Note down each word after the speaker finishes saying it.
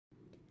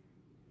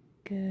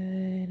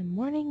Good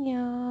morning,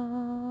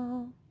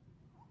 y'all.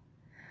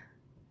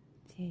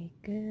 Say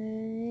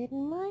good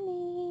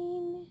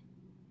morning.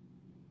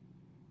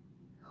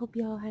 Hope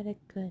y'all had a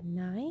good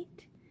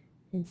night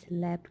and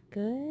slept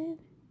good.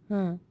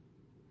 Huh?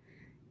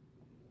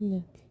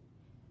 Look,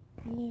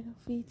 little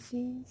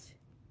feetsies.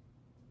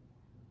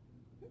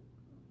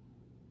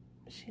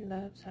 She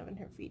loves having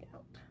her feet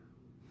out.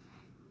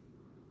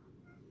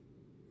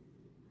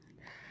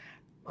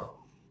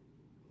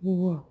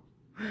 Whoa.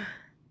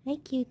 Hi,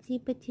 cutesy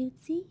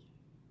patootsy.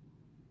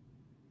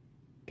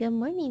 Good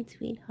morning,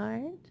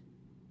 sweetheart.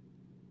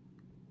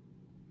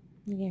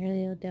 Look at her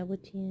little double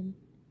chin.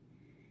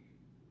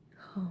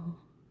 Oh,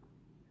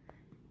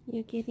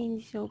 you're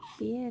getting so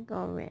big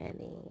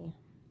already.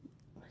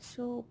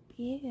 So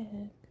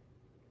big.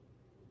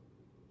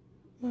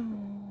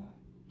 Oh,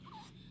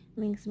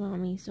 makes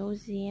mommy so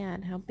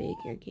sad how big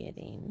you're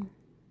getting.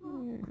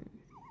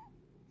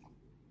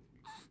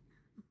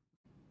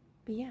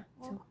 But yeah,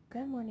 so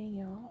good morning,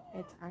 y'all.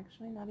 It's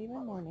actually not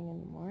even morning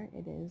anymore.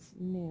 It is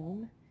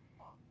noon.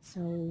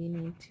 So we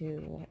need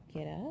to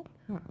get up.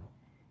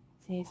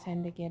 Say it's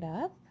time to get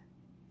up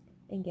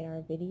and get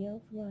our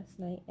video from last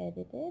night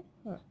edited.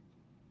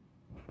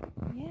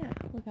 Yeah,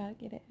 we gotta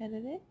get it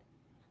edited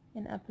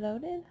and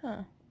uploaded,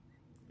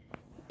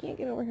 Can't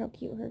get over how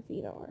cute her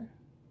feet are.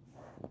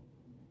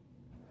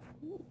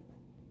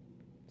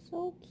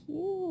 So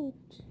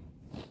cute.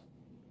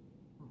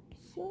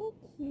 So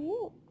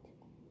cute.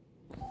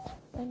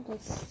 I'm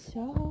just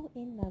so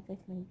in love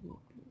with my baby.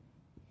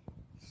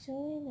 So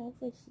in love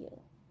with you.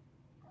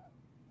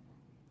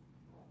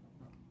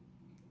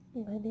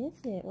 What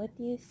is it? What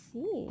do you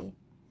see?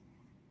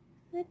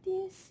 What do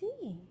you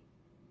see?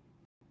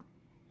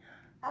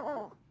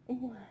 What?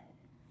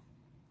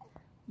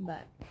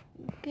 But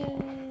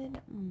good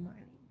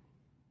morning.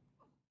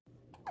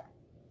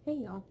 Hey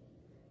y'all.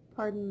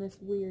 Pardon this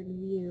weird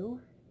view.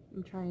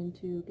 I'm trying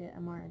to get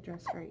Amara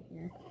dressed right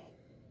here.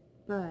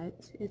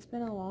 But it's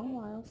been a long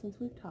while since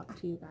we've talked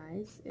to you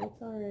guys.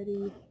 It's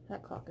already,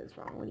 that clock is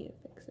wrong, we need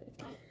to fix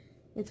it.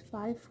 It's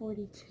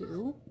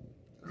 5:42.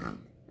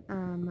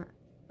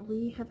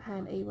 We have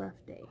had a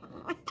rough day.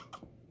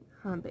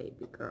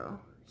 Baby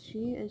girl.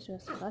 She is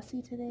just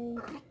fussy today.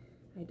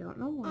 I don't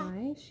know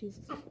why. She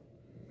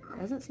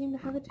doesn't seem to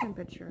have a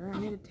temperature. I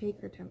need to take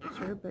her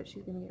temperature, but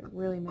she's gonna get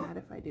really mad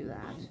if I do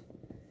that.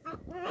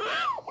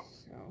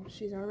 So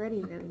she's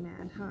already really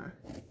mad,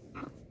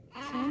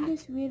 So I'm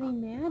just really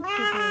mad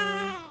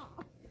today.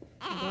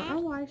 I don't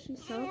know why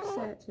she's so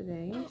upset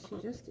today. She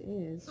just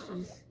is.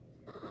 She's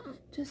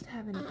just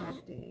having a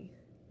bad day.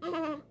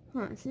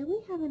 So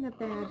we having a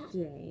bad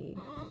day.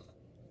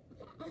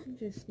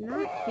 You're just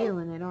not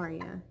feeling it, are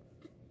you?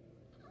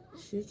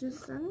 She's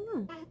just, I don't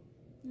know. I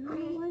don't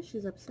know why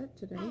she's upset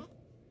today.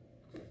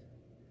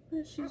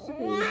 But she's a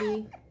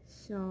baby,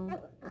 so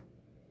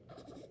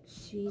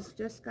she's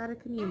just got to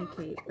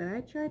communicate. But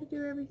I try to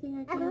do everything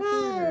I can for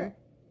her.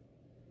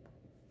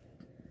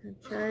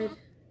 I tried,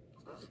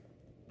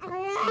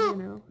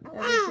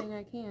 everything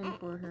I can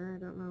for her. I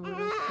don't know what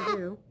else to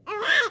do.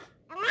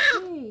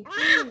 Hey,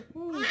 hey,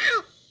 hey.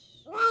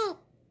 Shh.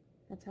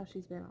 That's how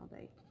she's been all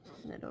day.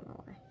 And I don't know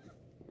why.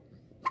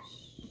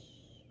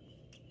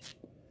 Shh.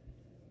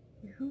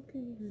 You're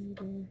okay, honey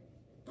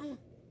bear.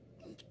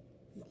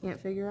 We can't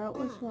figure out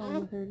what's wrong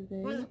with her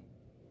today.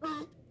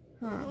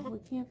 We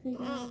can't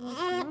figure out what's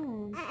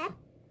wrong.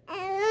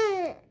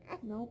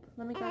 Nope.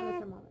 Let me grab the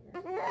thermometer.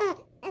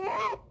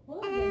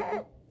 Hold on, baby.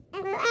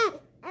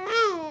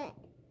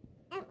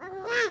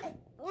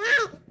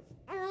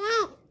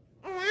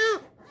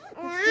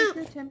 Let's take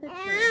your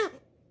temperature.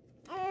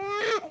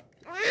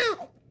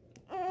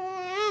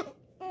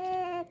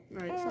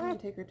 Alright, so I'm going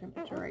to take her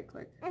temperature right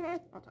quick. I'll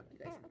talk to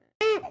you guys in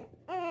a minute.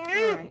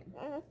 Alright.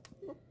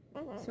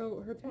 So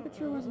her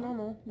temperature was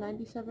normal,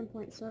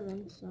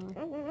 97.7, so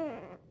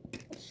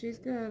she's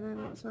good. I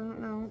don't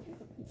know.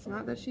 It's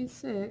not that she's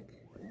sick.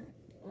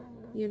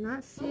 You're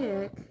not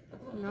sick.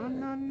 No,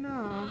 no,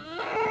 no.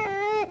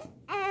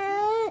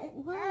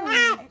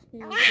 What,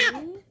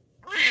 baby?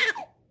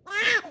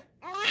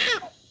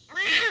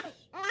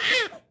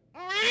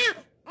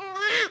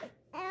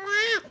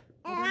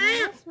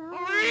 What's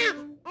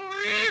wrong?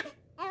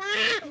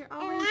 You're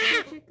always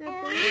such a good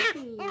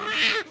baby.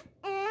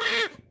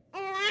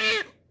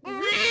 Is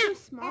it too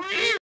small for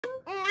you?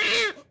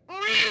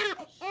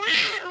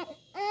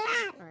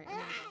 Alright,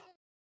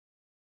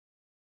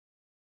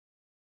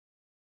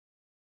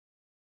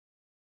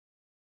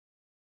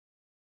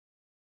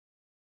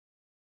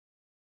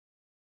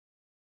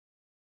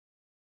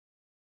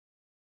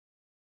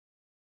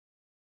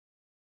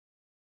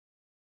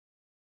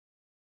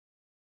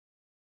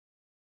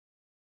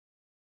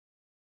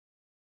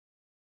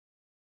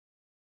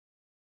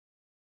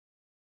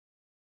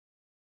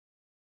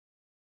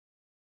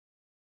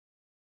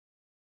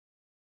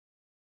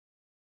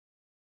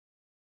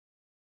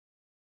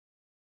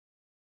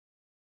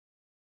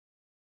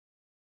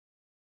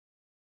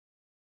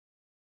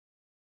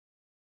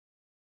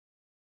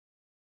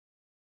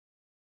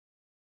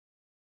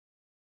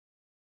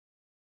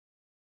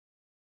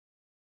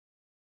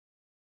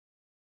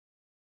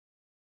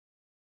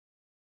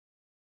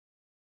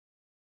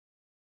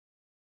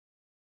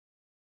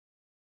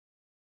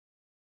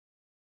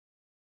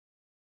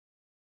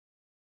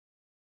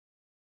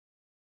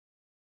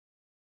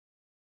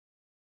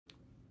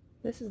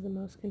 This is the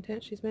most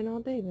content she's been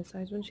all day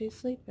besides when she's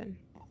sleeping.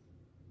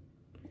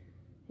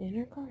 In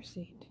her car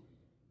seat.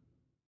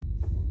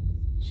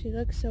 She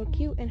looks so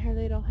cute in her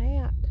little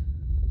hat.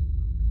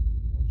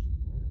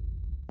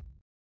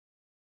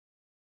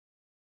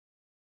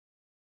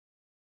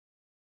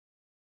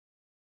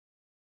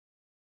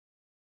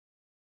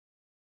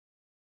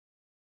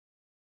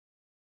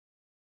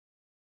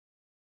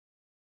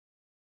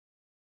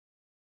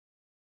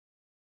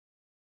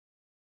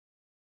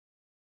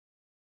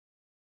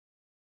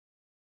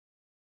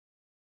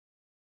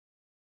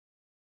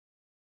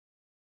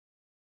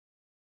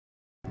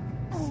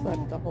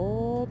 Slept the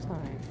whole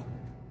time.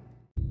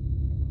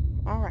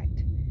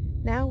 Alright,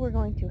 now we're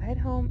going to head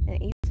home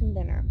and eat some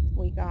dinner.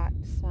 We got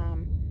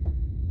some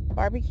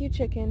barbecue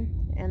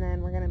chicken, and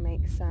then we're going to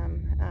make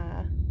some,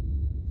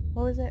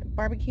 what was it? Not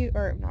barbecue,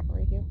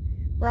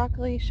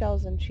 broccoli,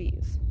 shells, and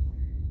cheese.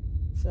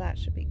 So that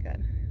should be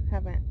good.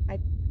 I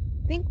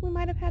think we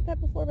might have had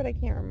that before, but I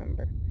can't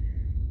remember.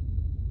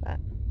 But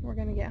we're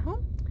going to get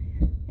home,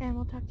 and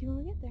we'll talk to you when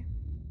we get there.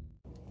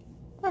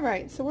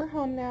 Alright, so we're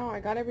home now. I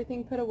got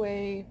everything put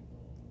away,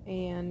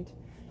 and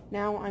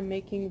now I'm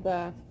making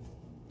the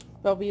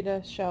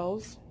Velveeta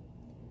shells.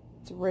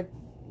 It's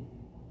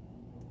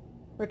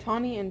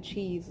rigatoni and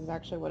cheese is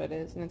actually what it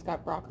is, and it's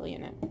got broccoli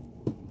in it.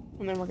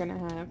 And then we're going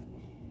to have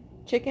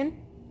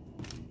chicken,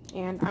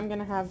 and I'm going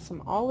to have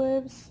some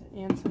olives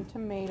and some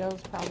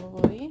tomatoes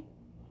probably.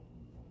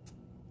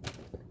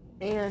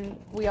 And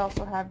we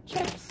also have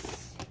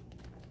chips.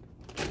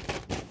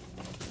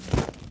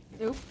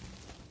 Oop.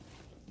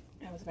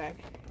 That was a bag.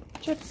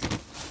 Chips.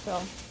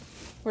 So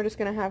we're just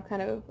going to have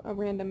kind of a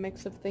random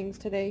mix of things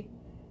today.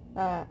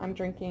 I'm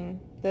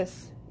drinking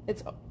this.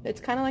 It's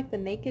kind of like the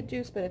Naked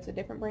juice, but it's a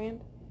different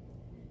brand.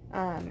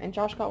 And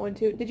Josh got one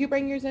too. Did you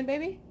bring yours in,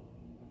 baby?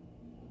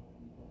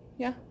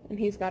 Yeah, and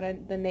he's got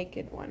the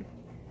Naked one.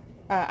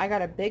 I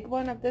got a big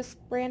one of this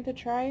brand to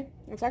try.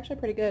 It's actually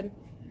pretty good.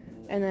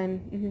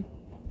 And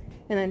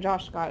then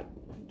Josh got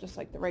just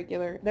like the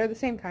regular. They're the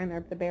same kind.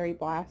 They're the Berry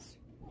Blast.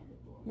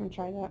 I'm gonna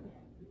try that.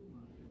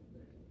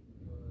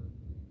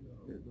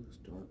 It looks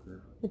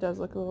darker. It does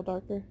look a little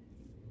darker.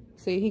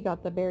 See, he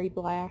got the Berry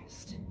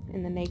Blast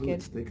and the Naked. Ooh,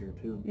 it's thicker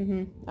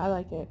too. I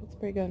like it. It's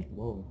pretty good.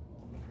 Whoa.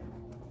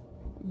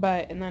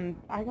 And then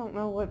I don't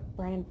know what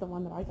brand the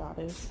one that I got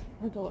is.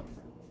 I have to look.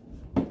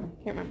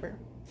 Can't remember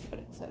what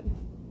it said.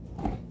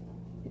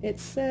 It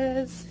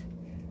says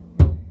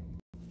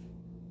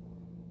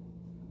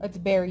it's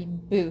Berry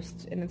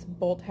Boost, and it's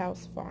Bolt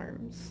House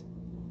Farms.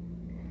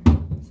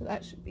 So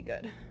that should be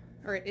good.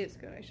 Or it is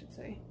good, I should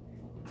say.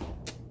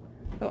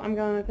 So I'm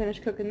going to finish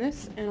cooking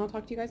this, and I'll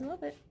talk to you guys in a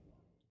little bit.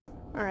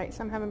 Alright,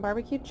 so I'm having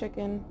barbecued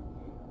chicken,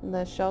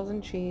 the shells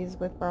and cheese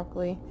with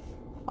broccoli,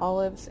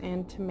 olives,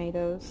 and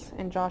tomatoes.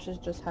 And Josh is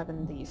just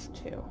having these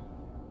two.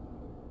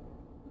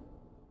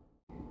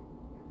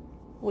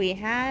 We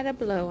had a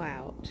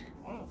blowout.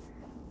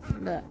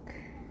 Look.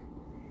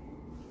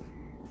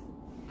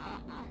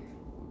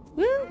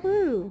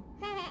 Woo-hoo!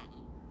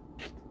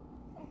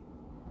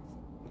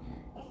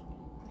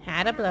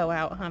 Had a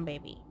blowout, huh,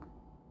 baby?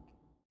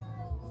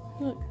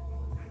 Look.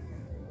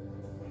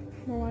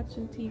 We're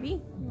watching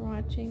TV. We're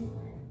watching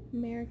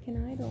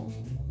American Idol.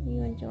 Are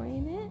you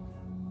enjoying it?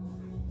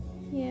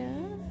 Yeah?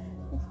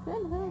 It's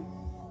good, huh?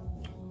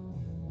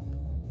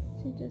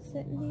 She's just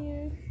sitting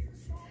here.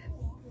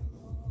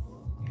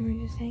 And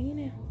we're just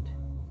hanging out.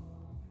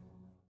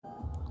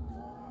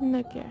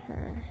 Look at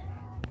her.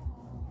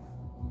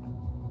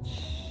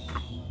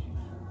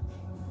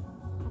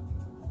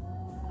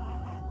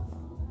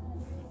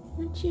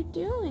 What you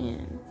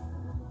doing?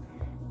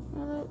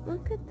 Oh,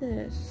 look at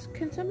this.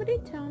 Can somebody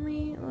tell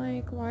me,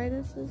 like, why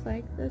this is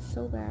like this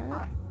so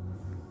bad?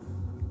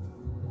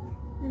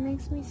 It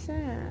makes me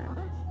sad.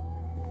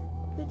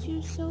 But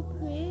you're so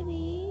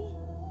pretty.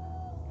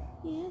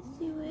 Yes,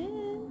 you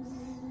is.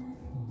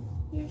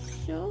 You're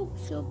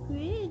so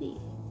pretty.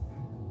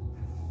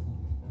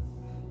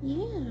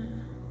 Yeah.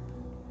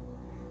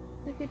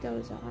 Look at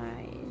those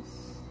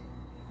eyes.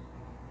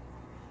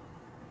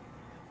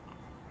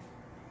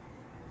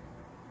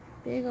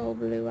 Big old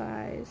blue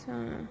eyes,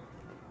 huh?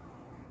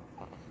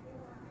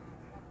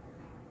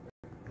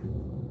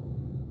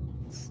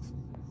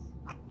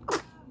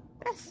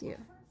 Bless you.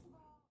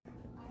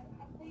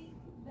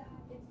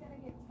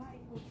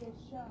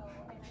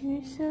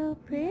 You're so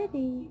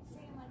pretty.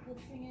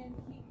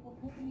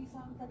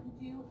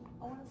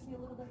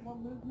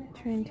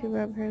 Trying to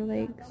rub her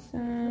legs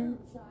some.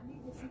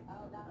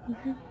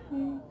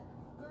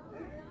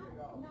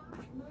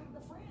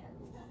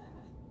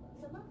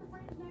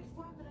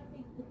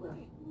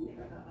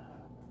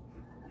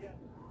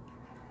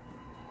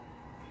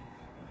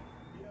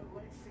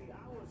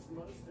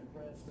 Most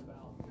impressed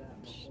about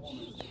that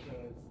performance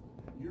because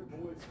your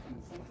voice can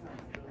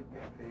sometimes really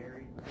get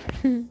buried. So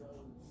smoky.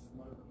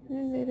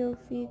 Her little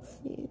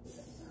feetsies.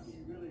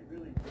 You really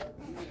dug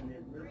in, and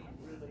it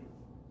really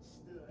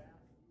stood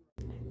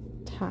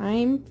out.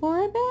 Time for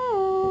a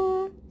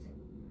bath.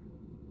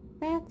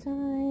 Bath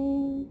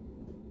time.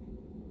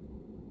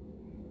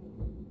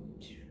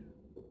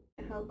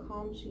 how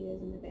calm she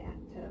is in the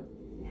bathtub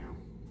now.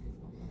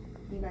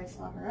 You guys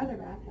saw her other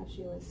bath, how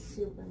she was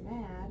super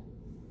mad.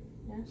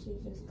 Now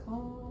she's just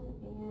calm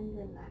and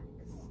relaxed.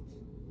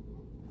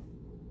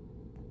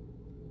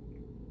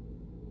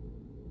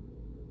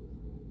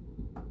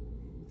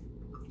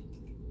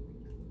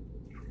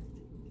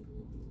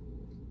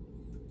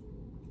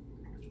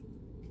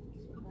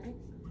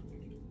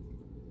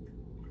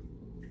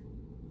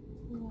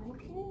 You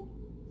like it?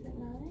 Is it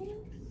nice?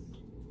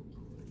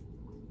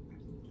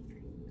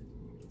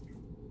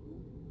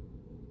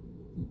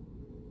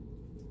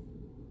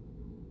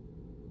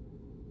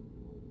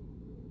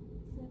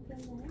 Is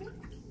that nice?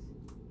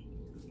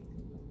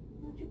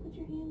 Why don't you put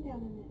your hand down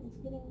in it? It's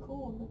getting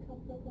cold. Look how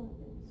purple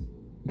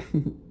it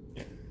is.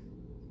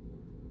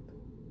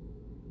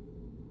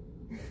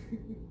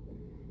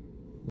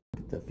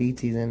 The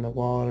feeties in the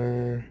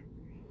water.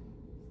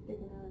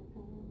 Sticking out her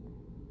tongue.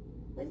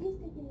 Was he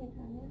sticking your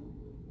tongue out?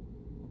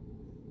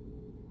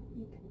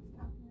 You can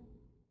stop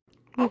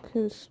now. Look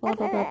who's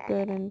swaddled up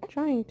good and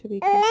trying to be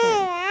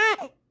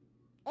content.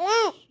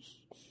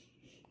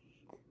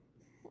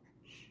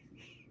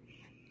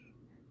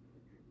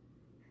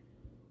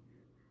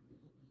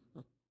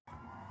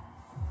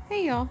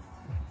 Hey y'all.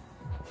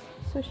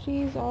 So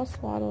she's all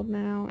swaddled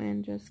now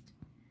and just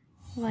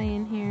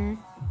laying here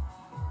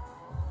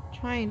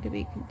trying to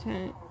be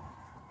content.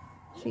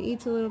 She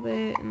eats a little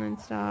bit and then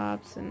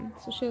stops, and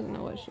so she doesn't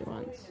know what she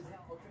wants.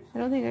 I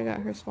don't think I got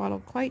her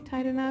swaddled quite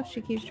tight enough.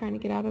 She keeps trying to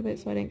get out of it,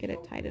 so I didn't get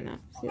it tight enough.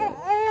 See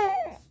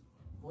that?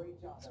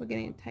 So we're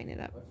getting to tighten it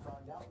up.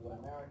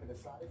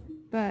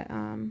 But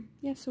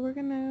yeah, so we're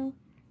gonna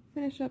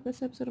finish up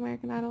this episode of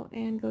American Idol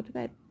and go to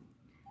bed.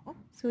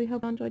 So we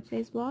hope you enjoyed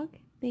today's vlog.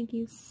 Thank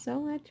you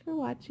so much for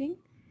watching.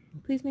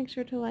 Please make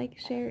sure to like,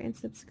 share, and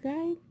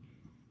subscribe.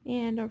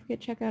 And don't forget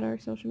to check out our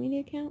social media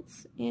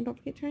accounts. And don't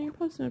forget to turn on your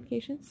post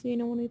notifications so you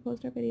know when we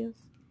post our videos.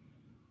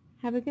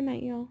 Have a good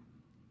night, y'all.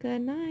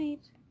 Good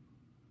night.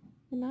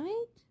 Good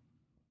night.